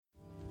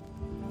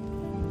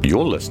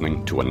You're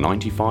listening to a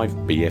 95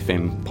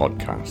 BFM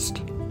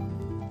podcast.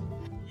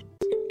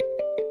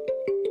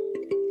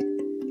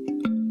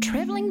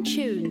 Travelling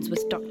Tunes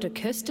with Dr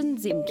Kirsten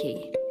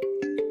Zemke.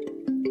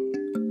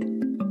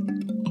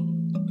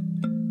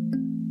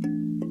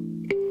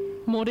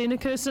 Morning,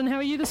 Kirsten. How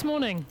are you this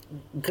morning?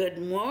 Good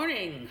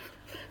morning.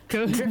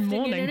 Good Drifting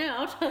morning. in and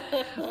out.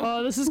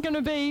 Oh, this is going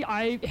to be.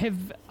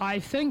 I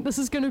think this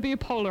is going to be a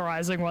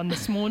polarizing one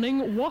this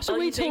morning. What are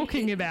we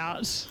talking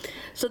about?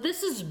 So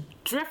this is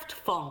drift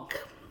phonk,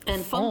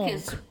 and phonk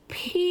is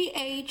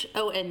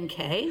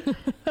P-H-O-N-K.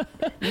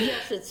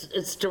 Yes,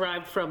 it's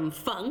derived from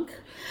funk.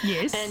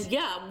 Yes. And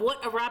yeah,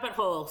 what a rabbit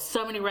hole!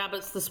 So many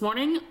rabbits this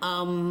morning.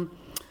 Well,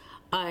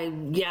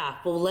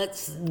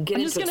 let's get into it.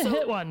 I'm just going to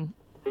hit one.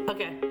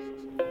 Okay.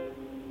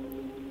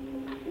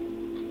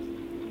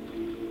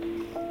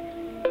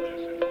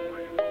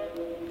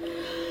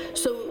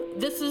 So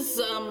this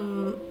is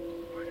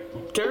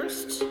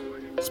Durst,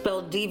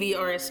 spelled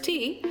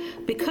D-V-R-S-T,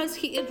 because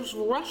he is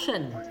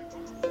Russian.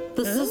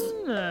 This is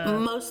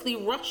mostly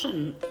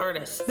Russian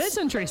artists. That's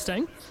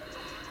interesting.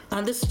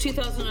 This is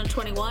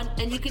 2021,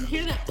 and you can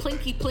hear that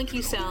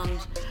plinky sound.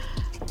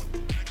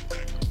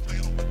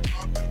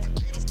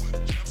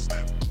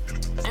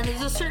 And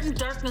there's a certain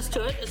darkness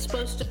to it. It's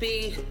supposed to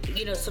be,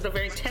 sort of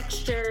very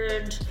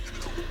textured,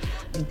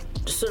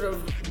 sort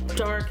of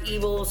dark,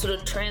 evil, sort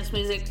of trance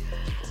music.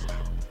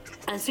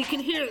 And so you can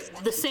hear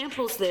the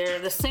samples there.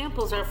 The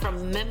samples are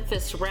from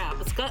Memphis rap.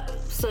 It's got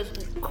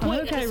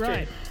quite a history.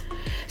 Right.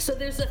 So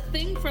there's a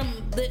thing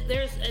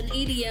there's an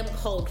EDM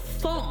called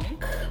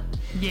phonk.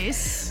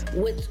 Yes.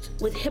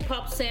 With hip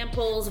hop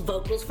samples,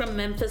 vocals from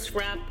Memphis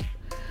rap.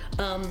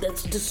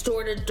 That's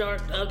distorted,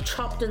 dark,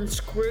 chopped and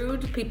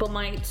screwed. People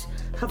might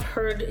have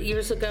heard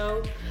years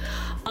ago.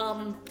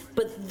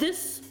 But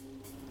this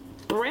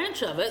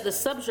branch of it, the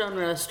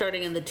subgenre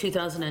starting in the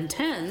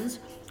 2010s,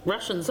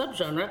 Russian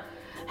subgenre,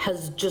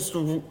 has just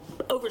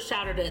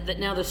overshadowed it, that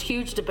now there's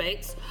huge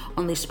debates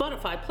on the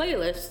Spotify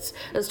playlists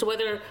as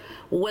to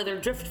whether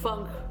drift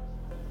funk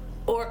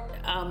or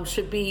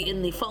should be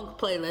in the funk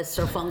playlist,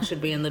 or funk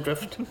should be in the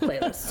drift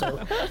playlist.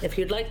 So if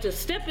you'd like to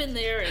step in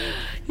there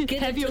and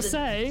get have your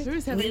say.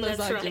 Who's having those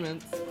right.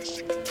 arguments?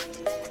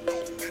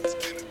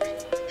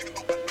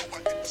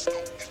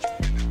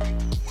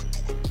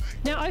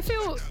 Now, I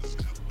feel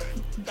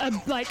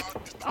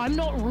I'm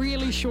not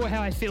really sure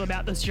how I feel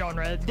about this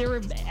genre. There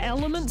are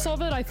elements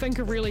of it I think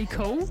are really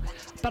cool,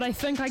 but I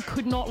think I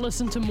could not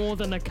listen to more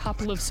than a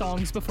couple of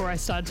songs before I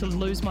started to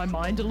lose my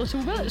mind a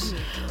little bit.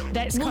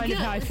 That's kind of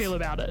how I feel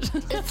about it.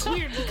 It's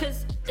weird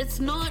because it's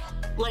not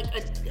like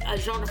a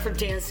genre for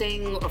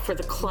dancing or for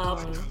the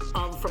club,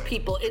 for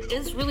people. It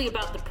is really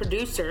about the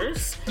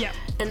producers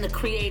and the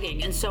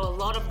creating. And so a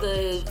lot of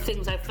the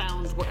things I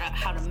found were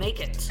how to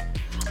make it.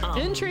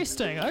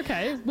 Interesting.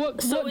 Okay. What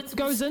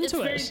goes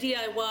into it? It's very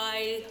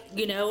DIY.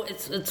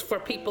 It's for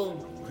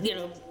people,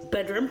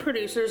 bedroom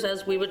producers,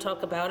 as we would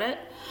talk about it.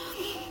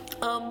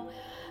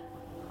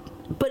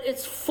 But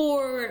it's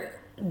for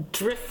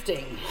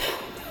drifting.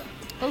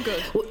 Oh,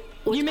 good.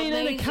 You mean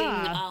in a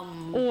car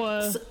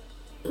or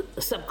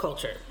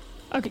subculture?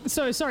 Okay.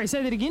 So sorry.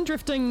 Say that again.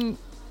 Drifting.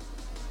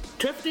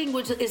 Drifting,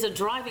 which is a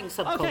driving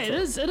subculture. Okay.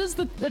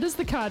 It is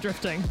the car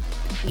drifting.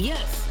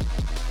 Yes.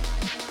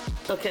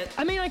 Okay.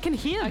 I mean, I can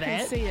hear that. I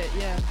can see it,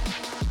 yeah.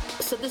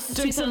 So this is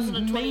Doing some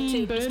 2022.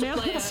 mean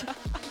burnouts.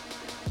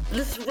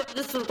 This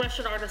is a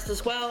Russian artist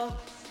as well.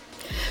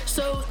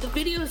 So the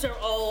videos are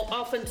all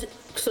often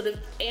sort of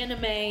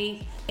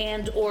anime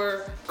and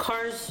or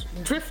cars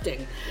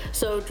drifting.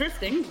 So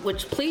drifting,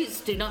 which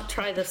please do not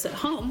try this at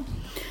home,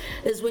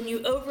 is when you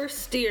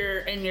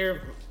oversteer and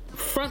your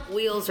front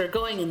wheels are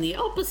going in the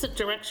opposite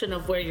direction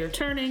of where you're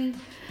turning,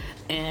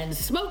 and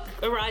smoke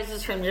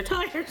arises from your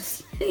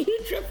tires, and you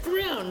drift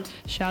around.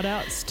 Shout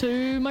outs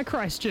to my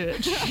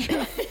Christchurch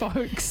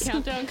folks.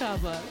 Countdown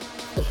cover.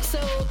 So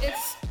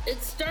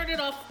it started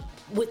off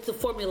with the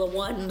Formula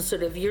One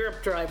sort of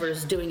Europe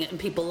drivers doing it and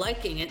people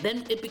liking it.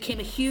 Then it became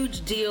a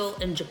huge deal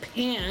in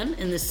Japan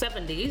in the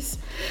 70s,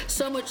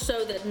 so much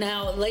so that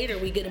now later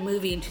we get a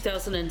movie in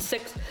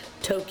 2006,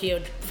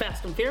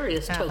 Fast and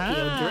Furious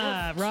Tokyo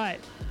Drift. Right.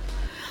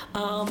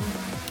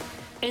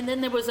 And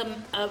then there was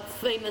a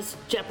famous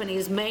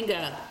Japanese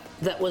manga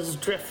that was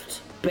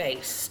drift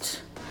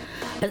based.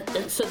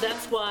 And so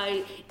that's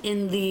why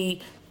in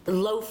the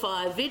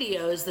lo-fi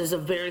videos there's a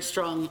very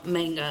strong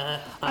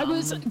manga. I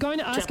was going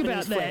to ask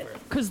Japanese about that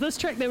because this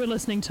track that we're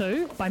listening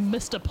to by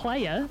Mr.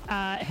 Player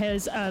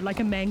has like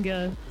a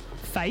manga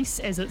face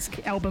as its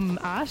album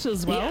art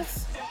as well.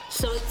 Yes.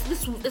 So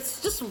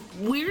it's just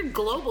weird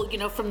global,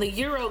 from the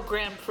Euro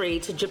Grand Prix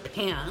to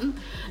Japan,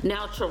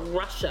 now to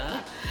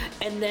Russia,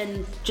 and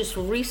then just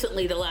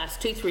recently, the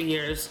last 2-3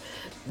 years,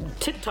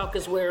 TikTok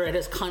is where it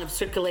has kind of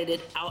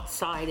circulated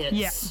outside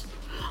its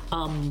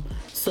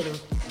sort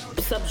of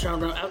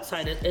subgenre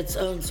outside its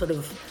own sort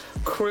of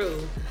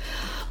crew.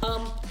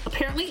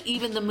 Apparently,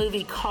 even the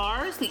movie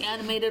Cars, the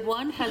animated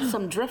one, had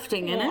some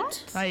drifting in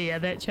it. Oh yeah,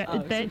 that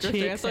Some checks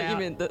drifting. I thought out. you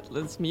meant that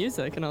it's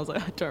music, and I was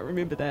like, I don't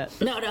remember that.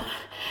 No.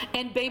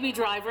 And Baby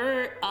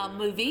Driver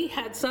movie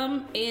had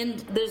some, and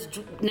there's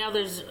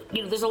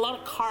a lot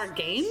of car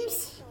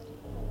games,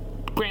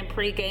 Grand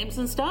Prix games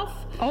and stuff.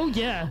 Oh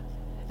yeah.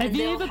 Have And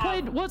you they'll ever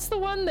played? What's the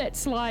one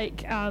that's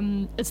like?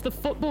 It's the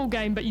football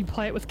game, but you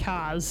play it with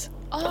cars.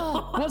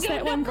 Oh, What's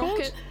that one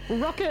called?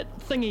 Rocket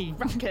thingy.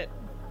 Rocket.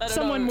 I don't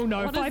Someone will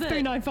know. What is it?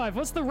 5395.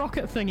 What's the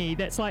rocket thingy?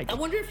 That's like I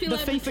wonder if you'll the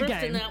have a FIFA drift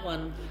game. in that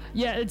one.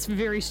 Yeah, it's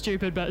very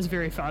stupid, but it's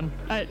very fun.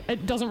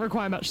 It doesn't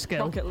require much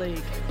skill. Rocket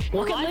League.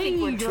 Well, Rocket I think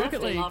we're League, Rocket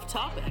drifting League. off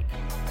topic.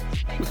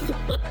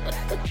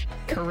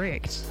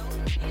 Correct.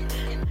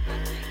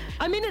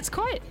 I mean, it's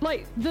quite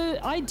like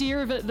the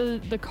idea of it,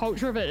 the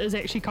culture of it is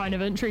actually kind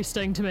of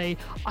interesting to me.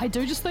 I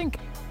do just think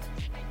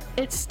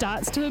it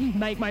starts to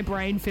make my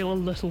brain feel a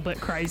little bit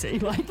crazy.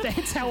 Like,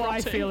 that's how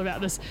I feel about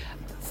this.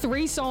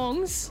 3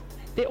 songs.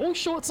 They're all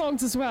short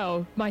songs as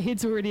well. My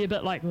head's already a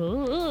bit like,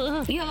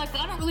 ugh. Yeah, like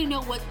I don't really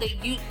know what they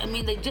use. I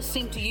mean, they just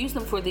seem to use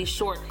them for these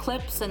short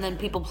clips, and then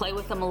people play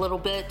with them a little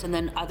bit, and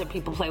then other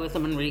people play with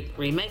them and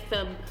remake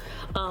them.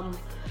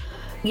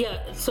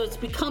 Yeah, so it's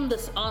become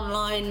this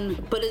online,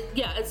 but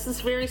it's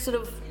this very sort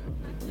of,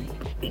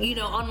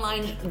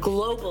 online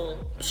global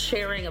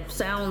sharing of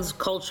sounds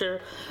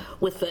culture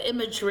with the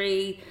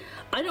imagery.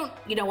 I don't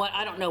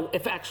know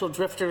if actual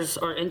drifters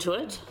are into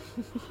it.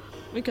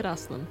 We could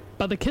ask them.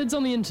 But the kids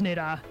on the internet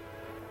are.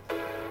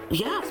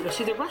 Yeah,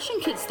 especially the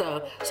Russian kids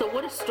though. So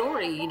what a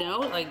story,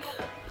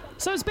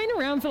 So it's been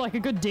around for like a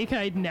good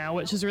decade now,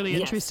 which is really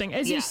Yes, interesting.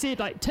 As you yeah. said,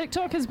 like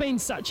TikTok has been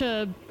such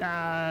a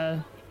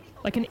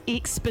like an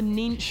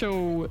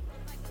exponential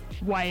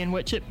way in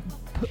which it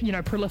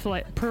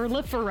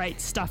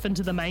proliferates stuff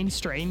into the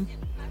mainstream.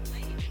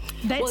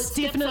 That's well, it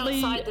definitely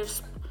steps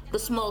outside the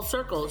small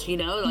circles,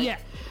 Yeah.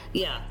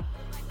 Yeah.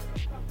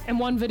 And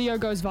one video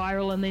goes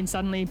viral, and then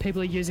suddenly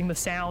people are using the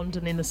sound,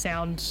 and then the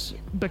sound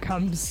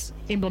becomes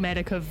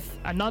emblematic of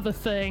another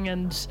thing.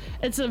 And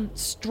it's a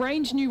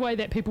strange new way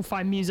that people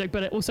find music,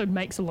 but it also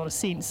makes a lot of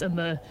sense in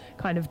the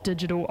kind of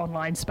digital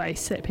online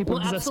space that people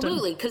Well, exist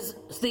absolutely, because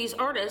these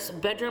artists,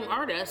 bedroom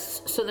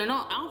artists, so they're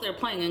not out there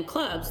playing in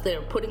clubs.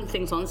 They're putting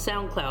things on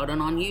SoundCloud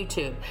and on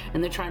YouTube,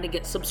 and they're trying to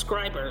get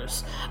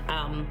subscribers.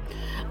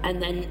 And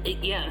then,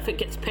 if it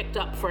gets picked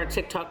up for a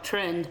TikTok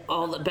trend,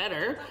 all the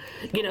better.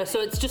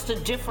 So it's just a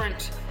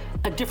different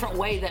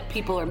way that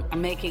people are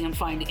making and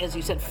finding, as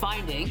you said,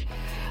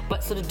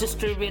 but sort of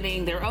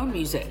distributing their own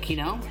music,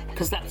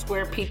 because that's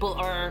where people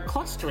are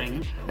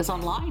clustering, is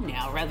online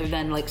now, rather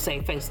than, like,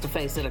 say,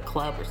 face-to-face at a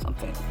club or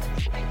something.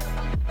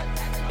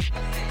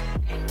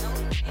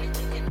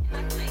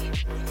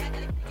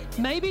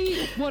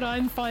 Maybe what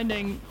I'm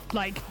finding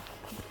like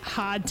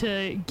hard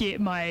to get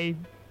my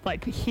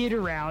head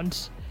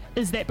around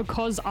is that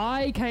because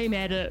I came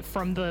at it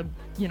from the,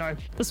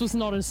 this was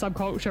not a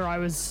subculture I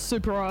was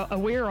super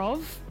aware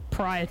of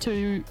prior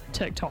to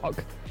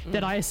TikTok,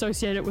 that I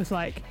associate it with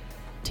like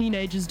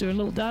teenagers doing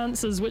little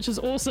dances, which is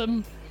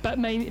awesome, but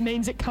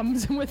means it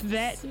comes with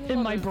that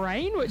in my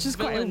brain, which is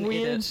quite a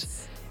weird.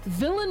 Edits.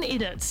 Villain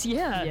edits,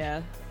 yeah.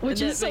 Yeah.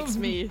 Which and is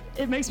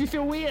it makes me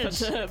feel weird.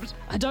 perturbed.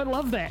 I don't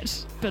love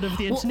that bit of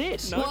the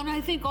internet. Well, and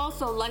I think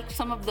also, like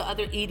some of the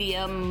other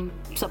EDM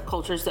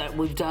subcultures that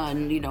we've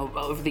done,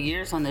 over the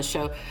years on this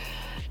show,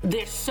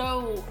 they're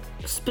so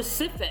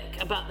specific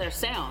about their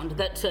sound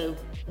that to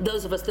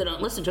those of us that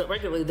don't listen to it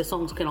regularly, the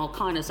songs can all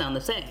kind of sound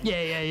the same.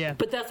 Yeah.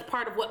 But that's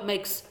part of what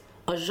makes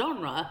a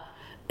genre,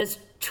 is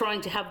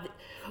trying to have,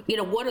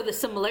 what are the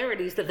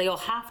similarities that they all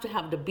have to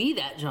have to be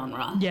that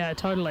genre? Yeah,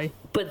 totally.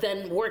 But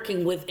then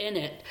working within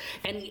it.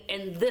 And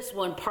this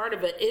one, part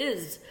of it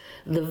is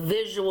the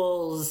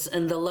visuals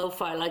and the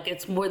lo-fi. Like,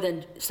 it's more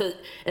than, so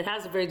it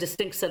has a very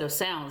distinct set of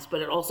sounds,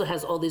 but it also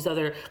has all these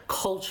other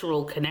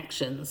cultural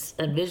connections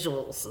and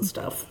visuals and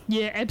stuff.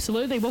 Yeah,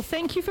 absolutely. Well,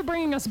 thank you for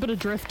bringing us a bit of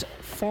drift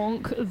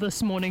phonk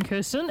this morning,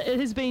 Kirsten. It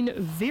has been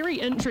very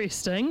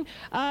interesting.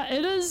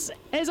 It is,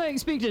 as I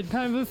expected,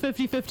 kind of a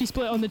 50-50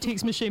 split on the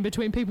text machine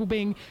between people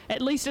being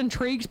at least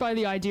intrigued by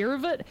the idea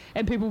of it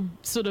and people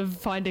sort of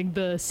finding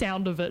the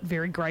sound of it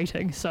very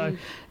grating. So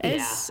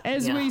as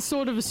we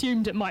sort of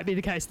assumed it might be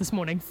the case this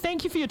morning.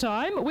 Thank you for your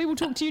time. We will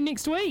talk to you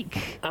next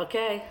week.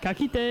 Okay. Ka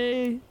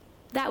kite.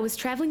 That was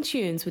Travelling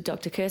Tunes with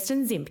Dr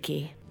Kirsten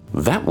Zemke.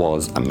 That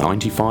was a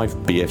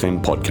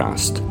 95BFM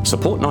podcast.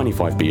 Support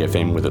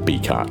 95BFM with a B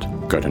card.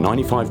 Go to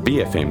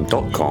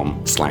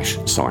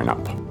 95bfm.com/sign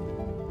up.